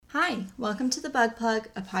Hi, welcome to the Bug Plug,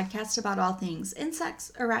 a podcast about all things insects,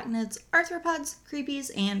 arachnids, arthropods,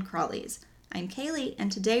 creepies, and crawlies. I'm Kaylee, and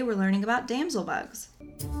today we're learning about damsel bugs.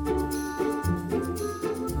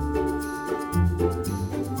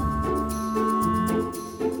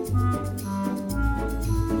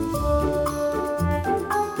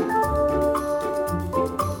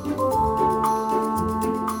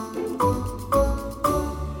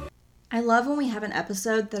 I love when we have an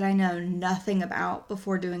episode that I know nothing about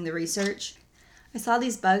before doing the research. I saw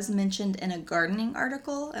these bugs mentioned in a gardening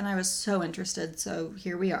article and I was so interested, so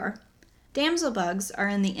here we are. Damsel bugs are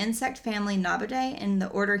in the insect family Nabidae in the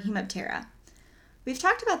order Hemiptera. We've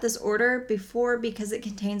talked about this order before because it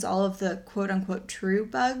contains all of the quote-unquote true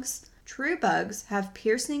bugs. True bugs have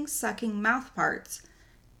piercing, sucking mouth parts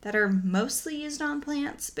that are mostly used on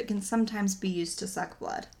plants but can sometimes be used to suck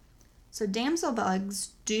blood. So damsel bugs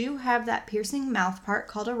do have that piercing mouth part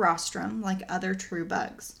called a rostrum, like other true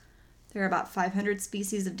bugs. There are about 500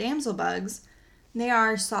 species of damsel bugs. They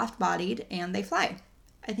are soft-bodied and they fly.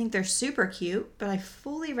 I think they're super cute, but I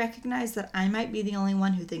fully recognize that I might be the only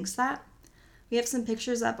one who thinks that. We have some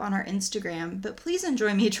pictures up on our Instagram, but please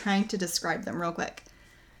enjoy me trying to describe them real quick.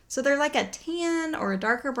 So they're like a tan or a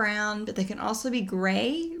darker brown, but they can also be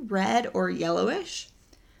gray, red, or yellowish.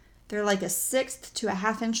 They're like a 1/6 to a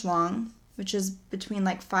 1/2 inch long, which is between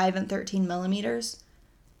like 5 and 13 millimeters.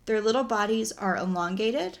 Their little bodies are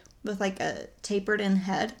elongated with like a tapered in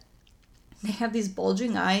head. They have these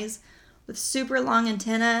bulging eyes with super long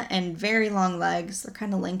antennae and very long legs. They're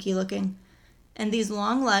kind of lanky looking. And these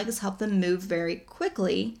long legs help them move very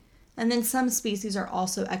quickly. And then some species are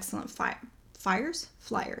also excellent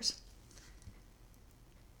flyers.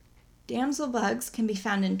 Damsel bugs can be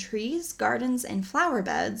found in trees, gardens, and flower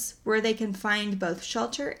beds where they can find both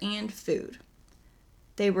shelter and food.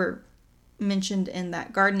 They were mentioned in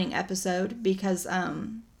that gardening episode because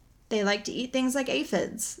they like to eat things like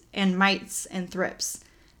aphids and mites and thrips,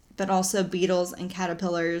 but also beetles and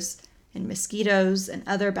caterpillars and mosquitoes and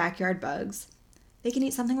other backyard bugs. They can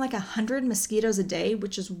eat something like 100 mosquitoes a day,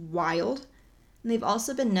 which is wild. And they've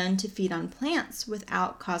also been known to feed on plants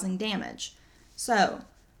without causing damage. So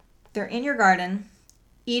they're in your garden,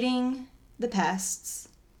 eating the pests,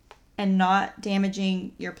 and not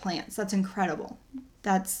damaging your plants. That's incredible.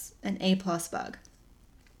 That's an A+ bug.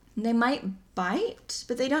 They might bite,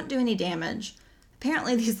 but they don't do any damage.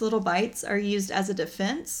 Apparently these little bites are used as a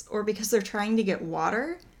defense or because they're trying to get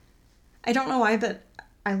water. I don't know why, but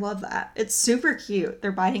I love that. It's super cute.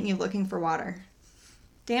 They're biting you looking for water.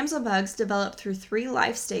 Damsel bugs develop through 3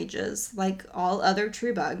 life stages, like all other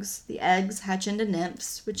true bugs. The eggs hatch into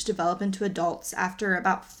nymphs, which develop into adults after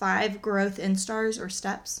about 5 growth instars or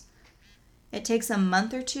steps. It takes a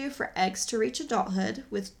month or 2 for eggs to reach adulthood,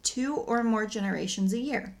 with 2 or more generations a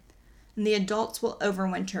year. And the adults will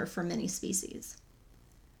overwinter for many species.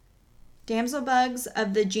 Damsel bugs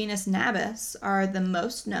of the genus Nabis are the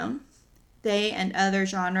most known. They and other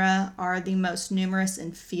genera are the most numerous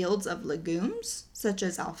in fields of legumes, such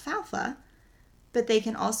as alfalfa, but they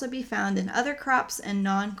can also be found in other crops and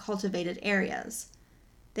non-cultivated areas.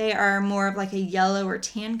 They are more of like a yellow or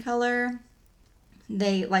tan color.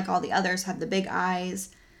 They, like all the others, have the big eyes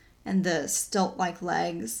and the stilt-like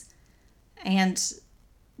legs, and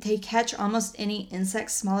they catch almost any insect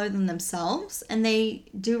smaller than themselves, and they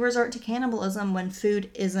do resort to cannibalism when food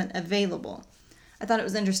isn't available. I thought it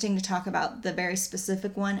was interesting to talk about the very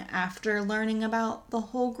specific one after learning about the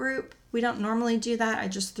whole group. We don't normally do that. I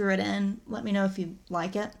just threw it in. Let me know if you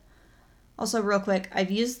like it. Also, real quick,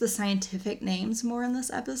 I've used the scientific names more in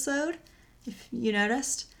this episode, if you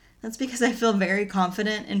noticed. That's because I feel very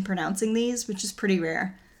confident in pronouncing these, which is pretty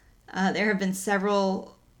rare. There have been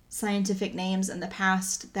several scientific names in the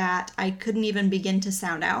past that I couldn't even begin to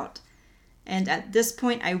sound out. And at this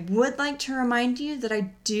point, I would like to remind you that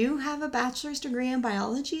I do have a bachelor's degree in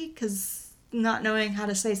biology, because not knowing how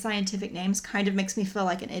to say scientific names kind of makes me feel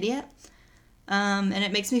like an idiot. And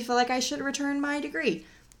it makes me feel like I should return my degree.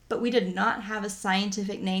 But we did not have a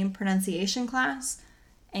scientific name pronunciation class,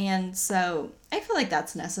 and so I feel like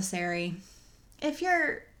that's necessary. If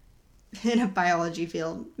you're in a biology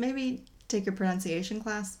field, maybe take a pronunciation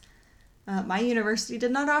class. My university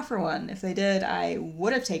did not offer one. If they did, I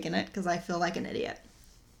would have taken it because I feel like an idiot.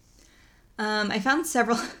 I found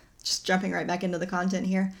several, just jumping right back into the content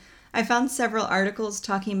here, I found several articles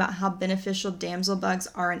talking about how beneficial damsel bugs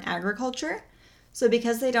are in agriculture. So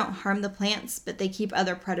because they don't harm the plants, but they keep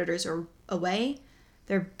other predators away,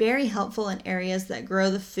 they're very helpful in areas that grow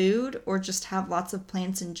the food or just have lots of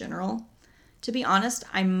plants in general. To be honest,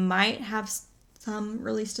 I might have some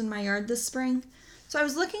released in my yard this spring. So I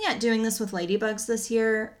was looking at doing this with ladybugs this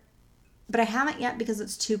year, but I haven't yet because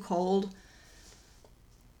it's too cold.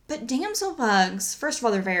 But damsel bugs, first of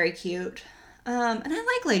all, they're very cute. And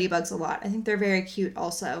I like ladybugs a lot. I think they're very cute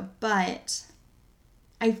also. But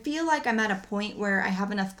I feel like I'm at a point where I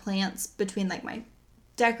have enough plants between like my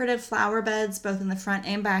decorative flower beds, both in the front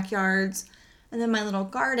and backyards, and then my little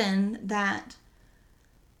garden, that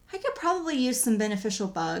I could probably use some beneficial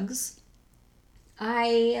bugs.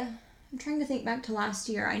 I'm trying to think back to last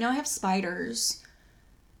year. I know I have spiders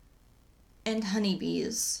and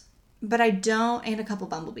honeybees, but I don't, and a couple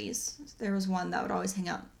bumblebees. There was one that would always hang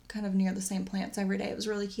out kind of near the same plants every day. It was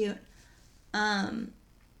really cute.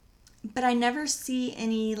 But I never see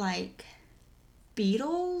any like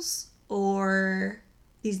beetles or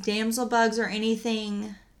these damsel bugs or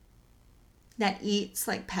anything that eats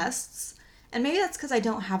like pests. And maybe that's because I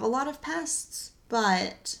don't have a lot of pests,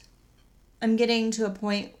 but I'm getting to a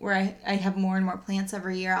point where I have more and more plants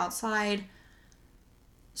every year outside.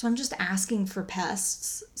 So I'm just asking for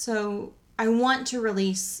pests. So I want to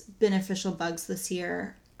release beneficial bugs this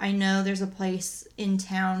year. I know there's a place in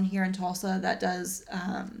town here in Tulsa that does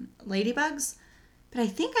ladybugs, but I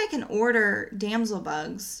think I can order damsel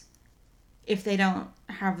bugs if they don't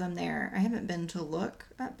have them there. I haven't been to look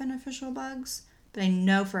at beneficial bugs, but I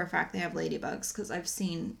know for a fact they have ladybugs because I've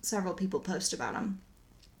seen several people post about them.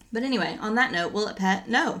 But anyway, on that note, will it pet?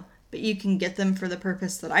 No, but you can get them for the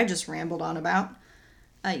purpose that I just rambled on about.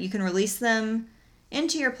 You can release them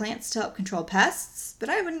into your plants to help control pests, but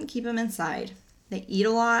I wouldn't keep them inside. They eat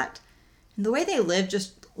a lot, and the way they live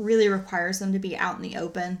just really requires them to be out in the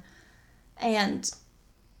open. And,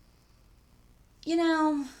 you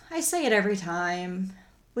know, I say it every time.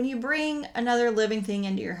 When you bring another living thing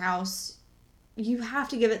into your house, you have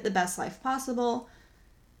to give it the best life possible.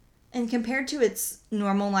 And compared to its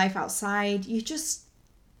normal life outside,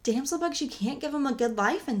 damsel bugs, you can't give them a good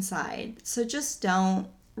life inside. So just don't.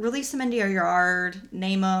 Release them into your yard,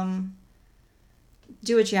 name them,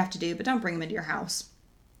 do what you have to do, but don't bring them into your house.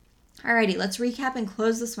 Alrighty, let's recap and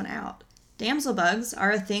close this one out. Damsel bugs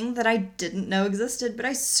are a thing that I didn't know existed, but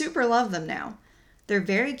I super love them now. They're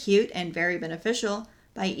very cute and very beneficial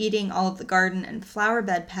by eating all of the garden and flower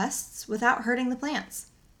bed pests without hurting the plants.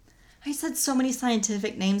 I said so many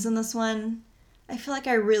scientific names in this one. I feel like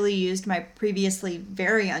I really used my previously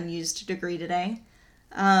very unused degree today.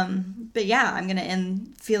 But yeah, I'm going to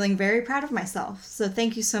end feeling very proud of myself. So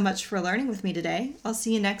thank you so much for learning with me today. I'll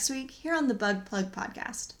see you next week here on the Bug Plug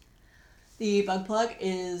podcast. The Bug Plug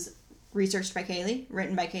is researched by Kaylee,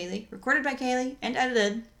 written by Kaylee, recorded by Kaylee, and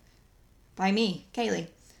edited by me, Kaylee.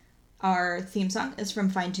 Our theme song is from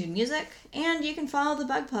Fine Tune Music, and you can follow the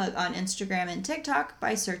Bug Plug on Instagram and TikTok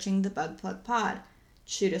by searching the Bug Plug Pod.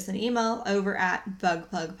 Shoot us an email over at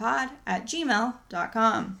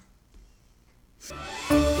bugplugpod@gmail.com.